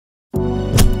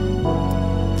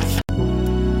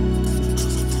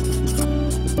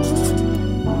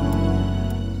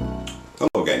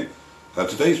Hello again.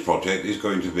 Today's project is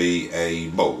going to be a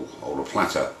bowl or a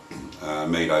platter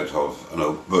made out of an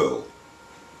Oak Burl.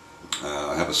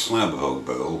 I have a slab of Oak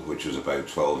Burl which is about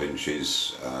 12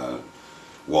 inches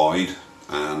wide,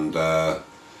 and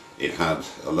it had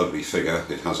a lovely figure.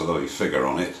 It has a lovely figure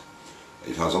on it.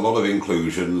 It has a lot of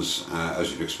inclusions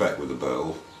as you'd expect with a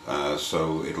burl,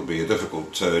 so it'll be a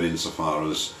difficult turn insofar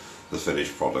as the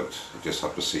finished product. You just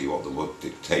have to see what the wood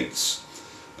dictates.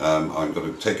 I'm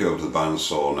going to take it over to the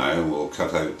bandsaw now, and we'll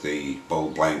cut out the bowl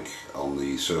blank on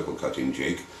the circle cutting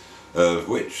jig, of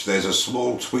which there's a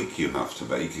small tweak you have to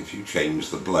make if you change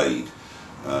the blade,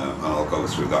 and I'll go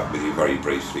through that with you very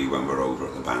briefly when we're over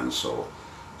at the bandsaw.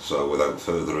 So without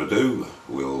further ado,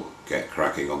 we'll get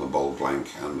cracking on the bowl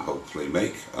blank and hopefully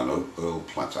make an Oak Burl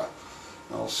platter.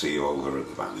 I'll see you over at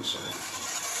the bandsaw.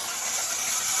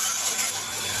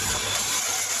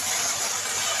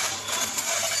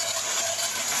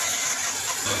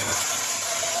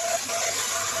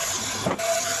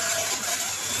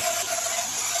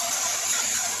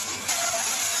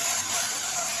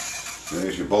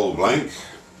 There's your bowl blank.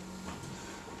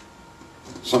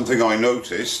 Something I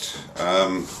noticed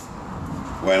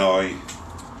when I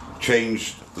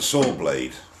changed the saw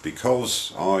blade,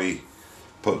 because I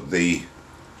put the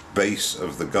base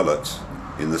of the gullet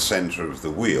in the centre of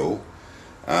the wheel,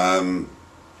 the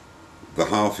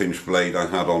half-inch blade I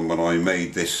had on when I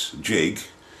made this jig,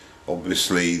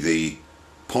 obviously the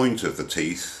point of the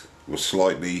teeth was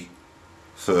slightly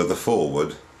further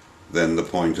forward than the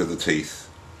point of the teeth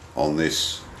on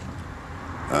this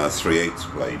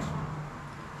 3/8 blade.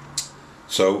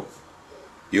 So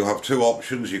you have two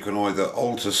options. You can either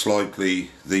alter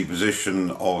slightly the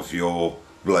position of your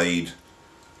blade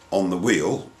on the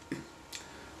wheel,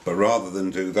 but rather than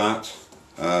do that,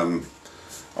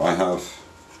 I have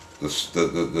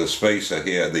the spacer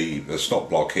here, the stop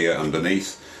block here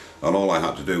underneath, and all I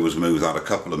had to do was move that a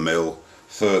couple of mil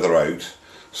further out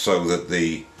so that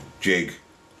the jig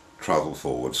travel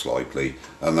forward slightly,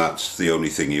 and that's the only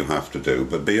thing you have to do.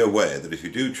 But be aware that if you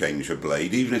do change your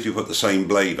blade, even if you put the same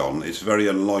blade on, it's very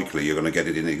unlikely you're going to get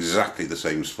it in exactly the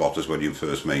same spot as when you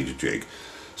first made your jig.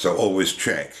 So always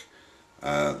check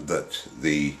that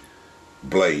the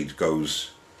blade goes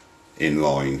in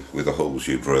line with the holes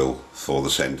you drill for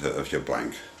the centre of your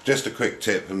blank. Just a quick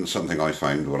tip and something I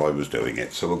found while I was doing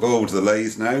it. So we'll go over to the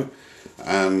lathe now,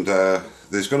 and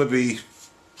there's going to be,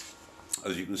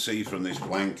 as you can see from this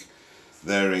blank,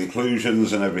 there are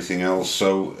inclusions and everything else,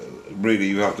 so really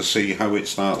you have to see how it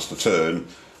starts to turn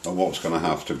and what's going to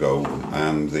have to go,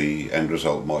 and the end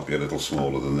result might be a little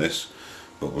smaller than this,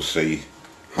 but we'll see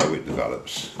how it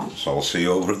develops. So I'll see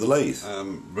you over at the lathe.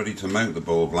 Ready to mount the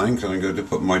bowl blank, and I'm going to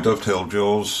put my dovetail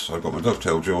jaws. I've got my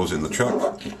dovetail jaws in the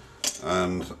chuck,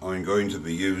 and I'm going to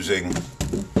be using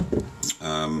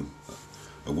a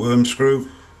worm screw,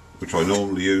 which I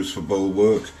normally use for bowl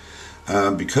work.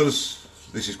 Because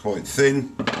this is quite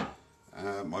thin,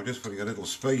 I'm just putting a little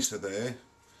spacer there,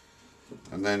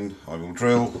 and then I will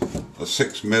drill a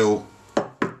 6mm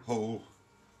hole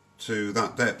to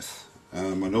that depth.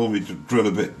 I normally drill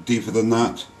a bit deeper than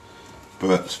that,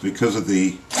 but because of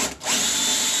the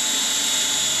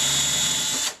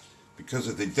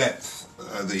depth,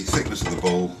 the thickness of the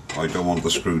bowl, I don't want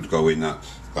the screw to go in that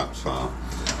far.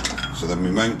 So then we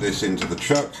mount this into the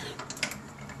chuck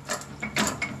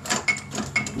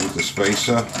with the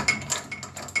spacer,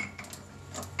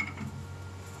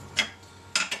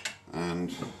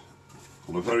 and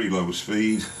on a very low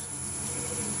speed.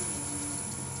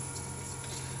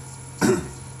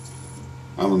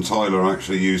 Alan Tyler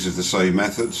actually uses the same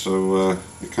method, so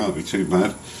it can't be too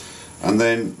bad. And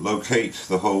then locate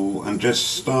the hole and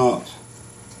just start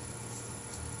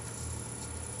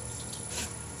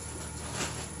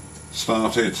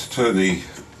it, turn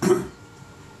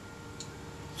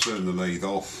the lathe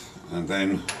off, and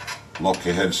then lock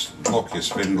your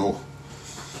spindle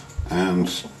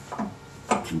and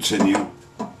continue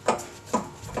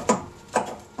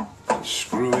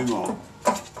screwing on.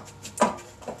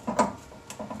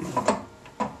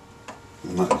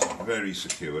 And that's very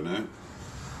secure now.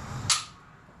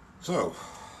 So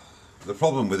the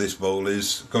problem with this bowl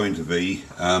is going to be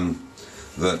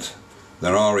that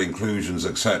there are inclusions,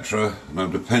 etc. Now,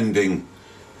 depending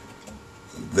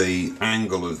the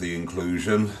angle of the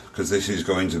inclusion, because this is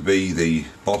going to be the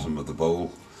bottom of the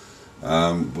bowl,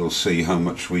 we'll see how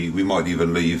much we might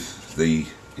even leave the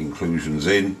inclusions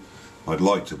in. I'd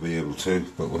like to be able to,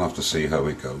 but we'll have to see how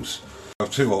it goes. I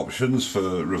have two options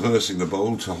for reversing the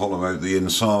bowl to hollow out the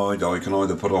inside. I can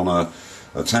either put on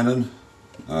a tenon,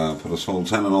 put a small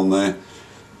tenon on there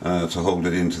to hold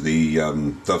it into the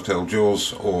dovetail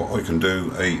jaws, or I can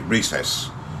do a recess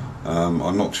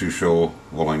I'm not too sure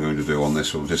what I'm going to do on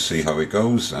this. We'll just see how it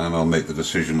goes and I'll make the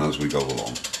decision as we go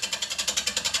along.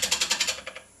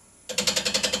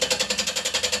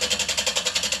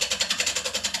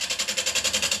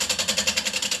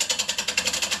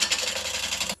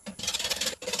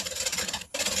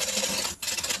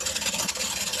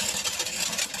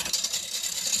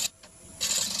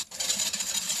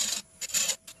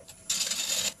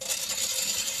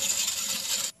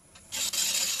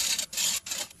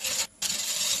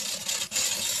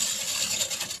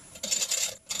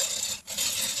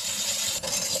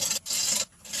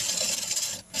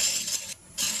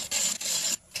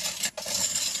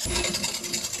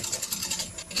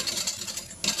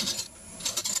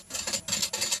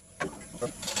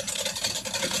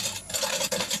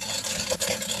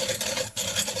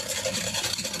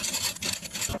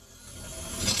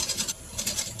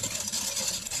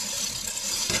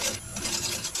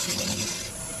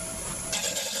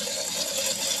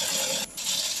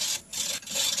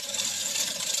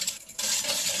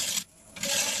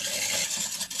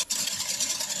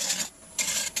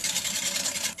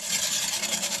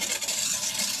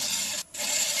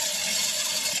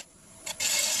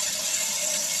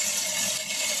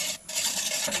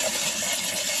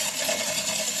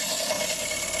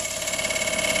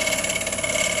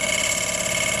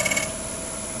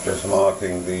 Just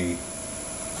marking the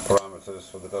parameters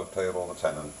for the dovetail or the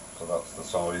tenon, so that's the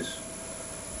size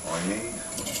I need.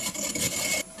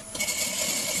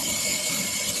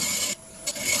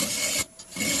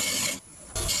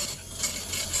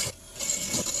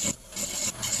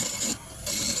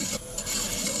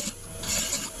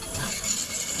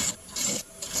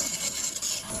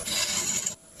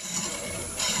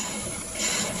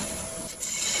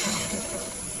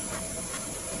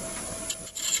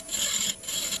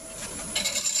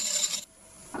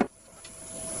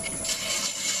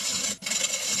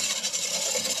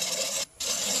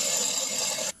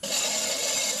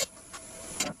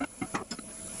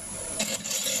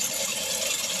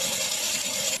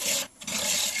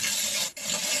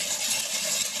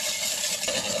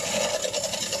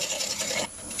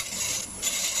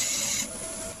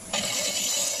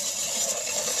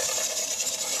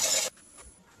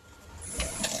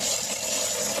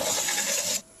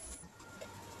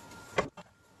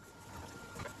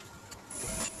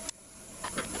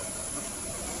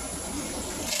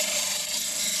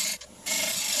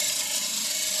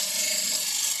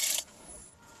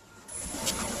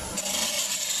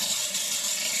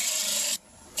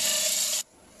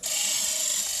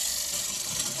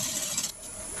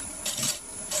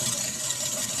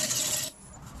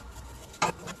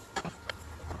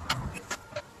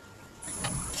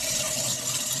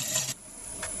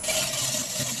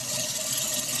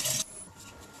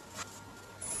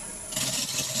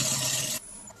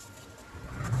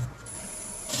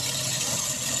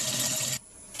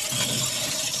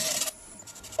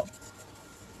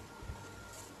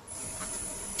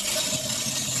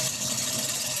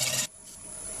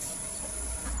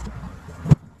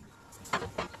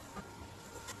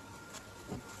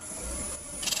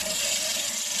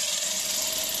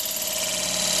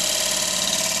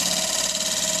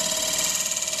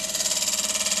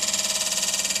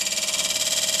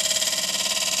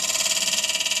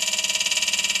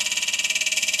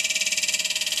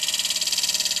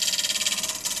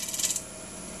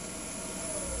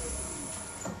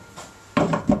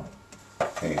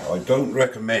 Okay, I don't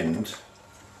recommend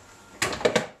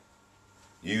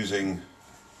using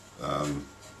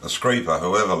a scraper,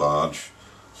 however large,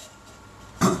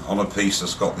 on a piece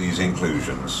that's got these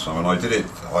inclusions. I mean,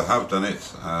 I have done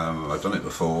it, I've done it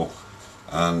before,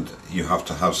 and you have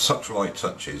to have such light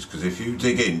touches, because if you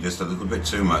dig in just a little bit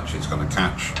too much, it's going to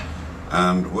catch,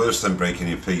 and worse than breaking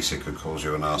your piece, it could cause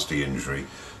you a nasty injury.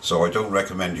 So I don't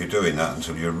recommend you doing that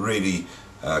until you're really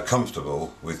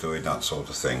comfortable with doing that sort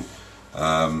of thing.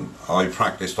 I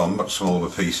practiced on much smaller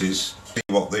pieces, see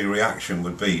what the reaction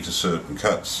would be to certain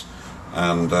cuts,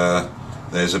 and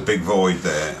there's a big void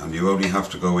there, and you only have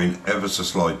to go in ever so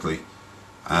slightly,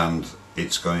 and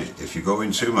if you go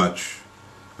in too much,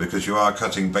 because you are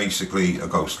cutting basically a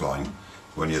ghost line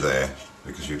when you're there,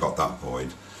 because you've got that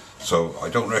void. So I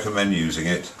don't recommend using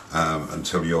it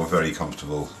until you're very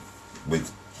comfortable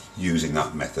with using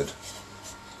that method.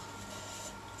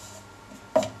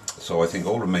 So I think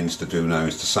all remains to do now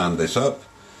is to sand this up,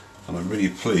 and I'm really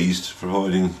pleased,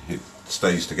 providing it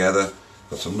stays together.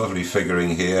 Got some lovely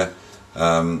figuring here.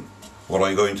 What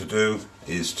I'm going to do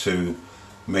is to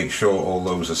make sure all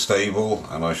those are stable,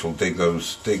 and I shall dig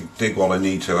what I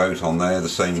need to out on there. The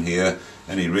same here,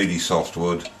 any really soft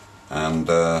wood, and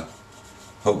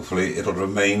hopefully it'll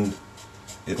remain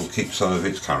it'll keep some of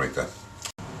its character.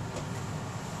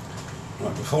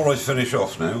 Right, before I finish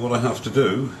off now, what I have to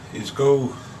do is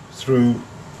go through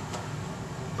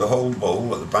the whole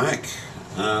bowl at the back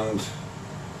and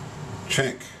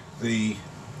check the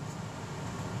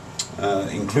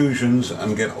inclusions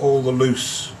and get all the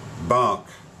loose bark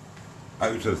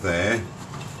out of there.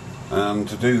 And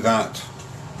to do that,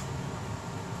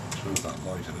 turn that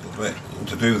light a little bit, and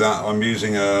to do that I'm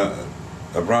using a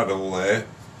bradawl there,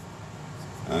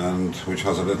 and which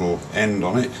has a little end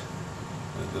on it,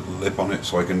 a little lip on it,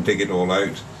 so I can dig it all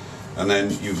out. And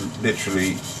then you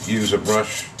literally use a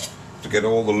brush to get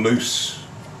all the loose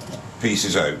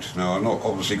pieces out. Now I'm not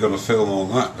obviously going to film all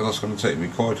that because that's going to take me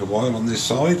quite a while on this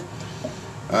side.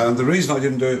 And the reason I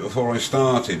didn't do it before I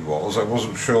started was I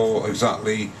wasn't sure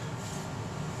exactly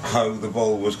how the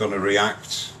bowl was going to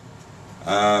react.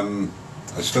 I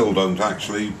still don't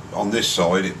actually. On this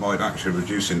side it might actually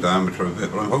reduce in diameter a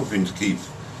bit, but I'm hoping to keep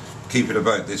it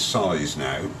about this size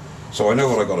now. So I know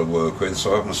what I've got to work with,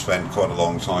 so I haven't spent quite a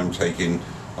long time taking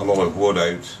a lot of wood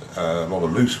out, a lot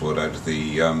of loose wood out of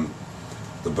the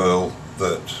burl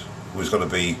that was going to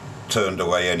be turned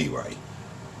away anyway.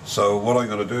 So what I'm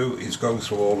going to do is go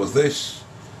through all of this,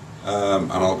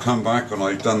 and I'll come back when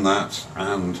I've done that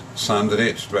and sanded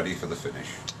it ready for the finish.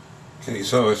 Okay,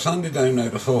 so I've sanded down now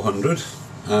to 400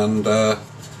 and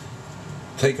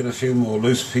taken a few more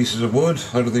loose pieces of wood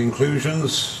out of the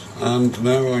inclusions, and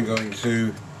now I'm going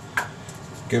to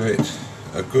give it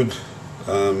a good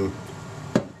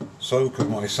soak of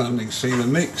my sanding sealer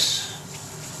mix,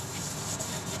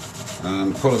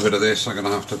 and quite a bit of this I'm going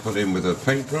to have to put in with a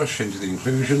paintbrush into the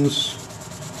inclusions.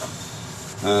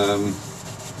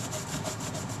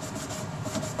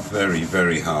 Very,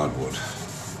 very hard wood.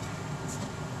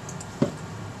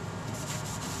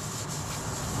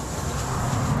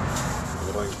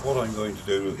 What I'm going to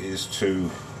do is to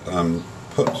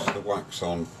put the wax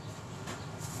on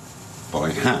by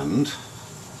hand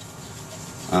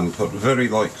and put very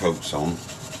light coats on,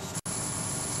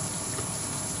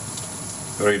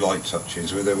 very light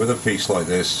touches with a piece like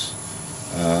this.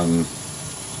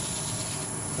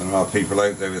 There are people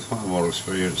out there with far more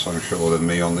experience, I'm sure, than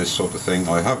me on this sort of thing.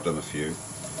 I have done a few,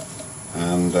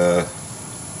 and I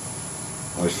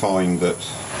find that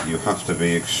you have to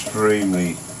be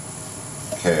extremely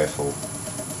careful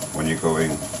when you're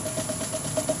going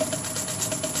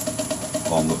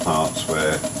on the parts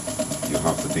where you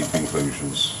have the deep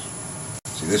inclusions.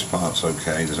 See, this part's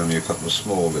okay, there's only a couple of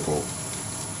small little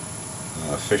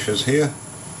fissures here.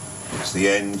 It's the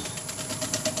end.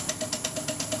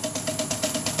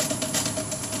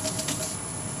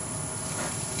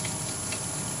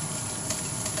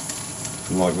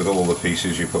 And like with all the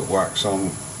pieces you put wax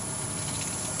on,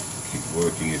 keep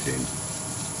working it in.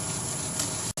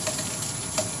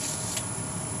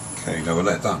 Okay, now we'll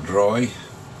let that dry.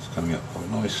 It's coming up quite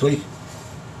nicely.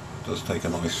 It does take a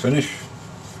nice finish.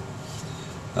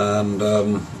 And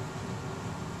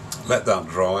let that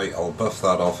dry. I'll buff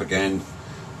that off again.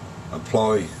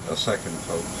 Apply a second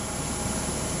coat.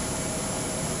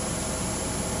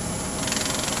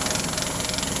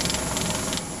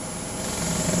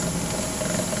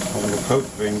 Final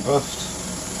coat being buffed.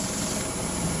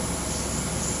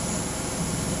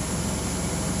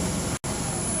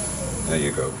 There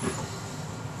you go.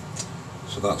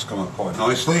 So that's come up quite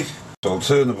nicely. So I'll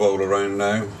turn the bowl around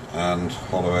now and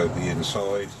hollow out the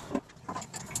inside.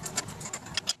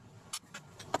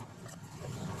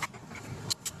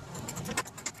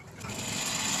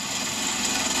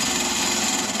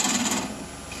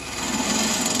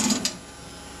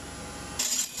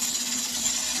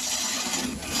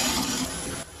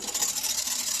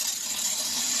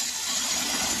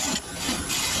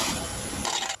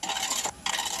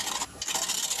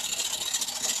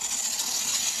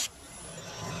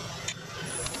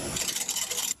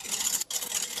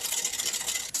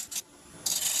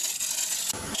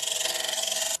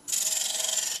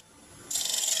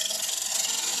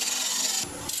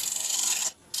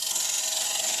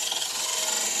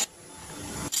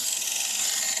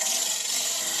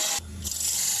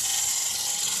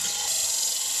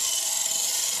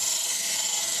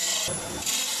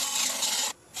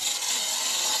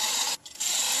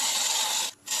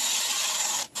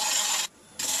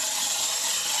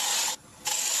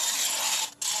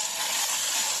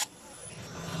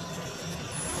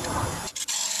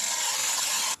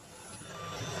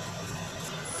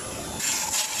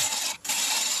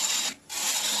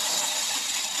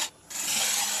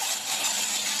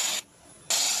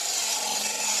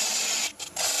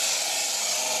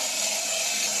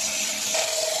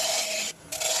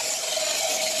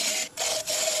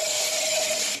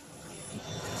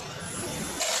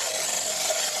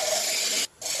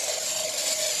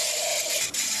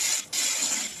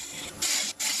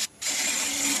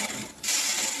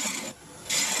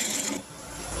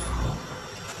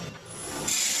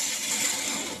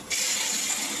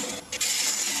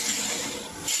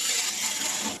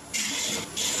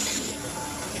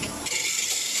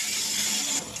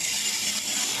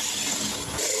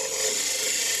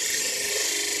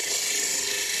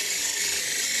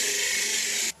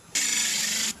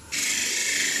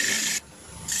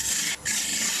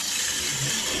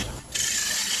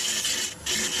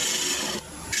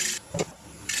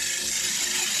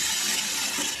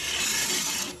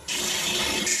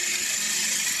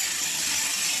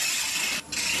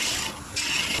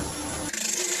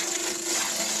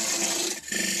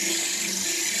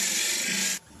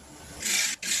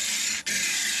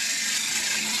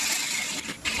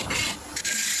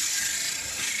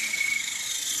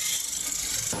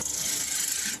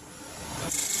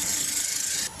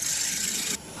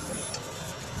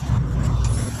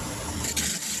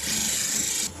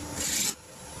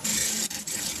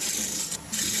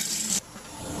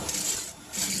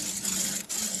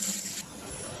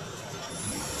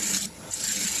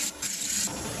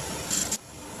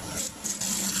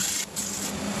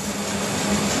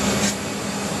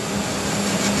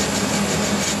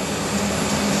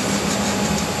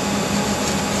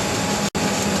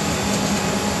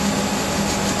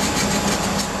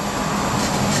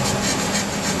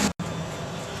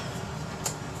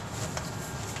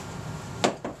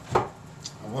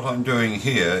 I'm doing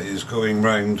here is going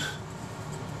round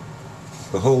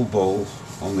the whole bowl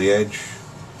on the edge,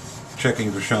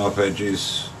 checking for sharp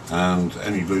edges and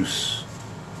any loose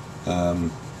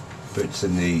bits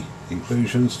in the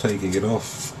inclusions, taking it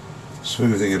off,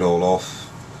 smoothing it all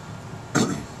off,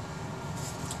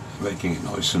 making it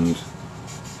nice and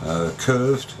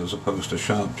curved as opposed to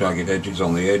sharp jagged edges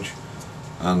on the edge,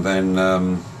 and then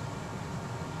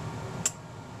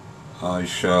I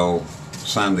shall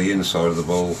sand the inside of the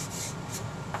bowl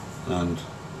and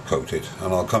coat it,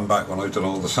 and I'll come back when I've done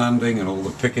all the sanding and all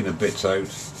the picking of bits out,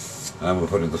 and we'll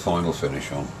put in the final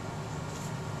finish on,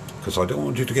 because I don't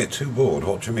want you to get too bored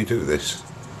watching me do this.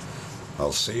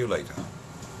 I'll see you later.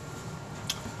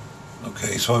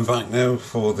 Okay, so I'm back now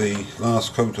for the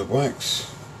last coat of wax.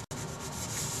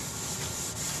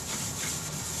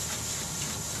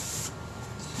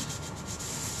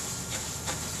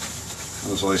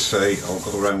 As I say, I'll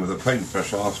go around with a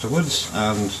paintbrush afterwards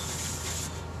and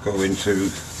go into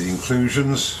the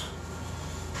inclusions,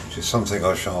 which is something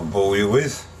I shan't bore you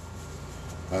with,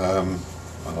 and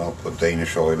I'll put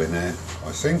Danish oil in there,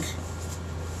 I think,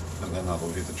 and then that'll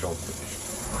be the job finished.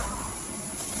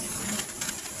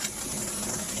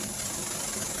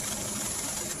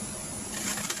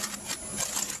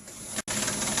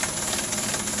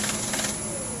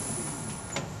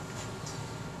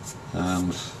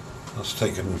 And that's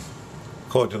taken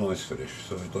quite a nice finish,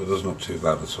 so it does not too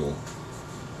bad at all.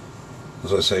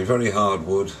 As I say, very hard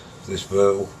wood, this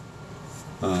burl,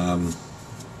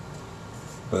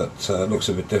 but looks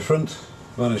a bit different.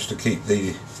 Managed to keep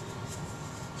the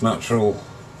natural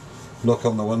look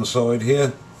on the one side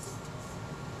here,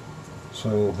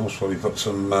 so I'll probably put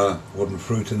some wooden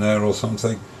fruit in there or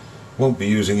something. Won't be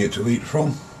using it to eat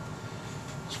from,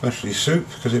 especially soup,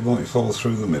 because it might fall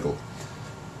through the middle.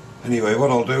 Anyway, what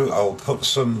I'll do, I'll put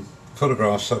some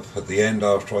photographs up at the end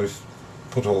after I've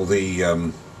put all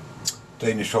the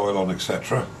Danish oil on,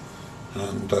 etc.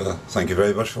 And thank you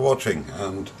very much for watching,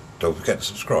 and don't forget to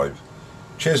subscribe.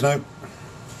 Cheers now.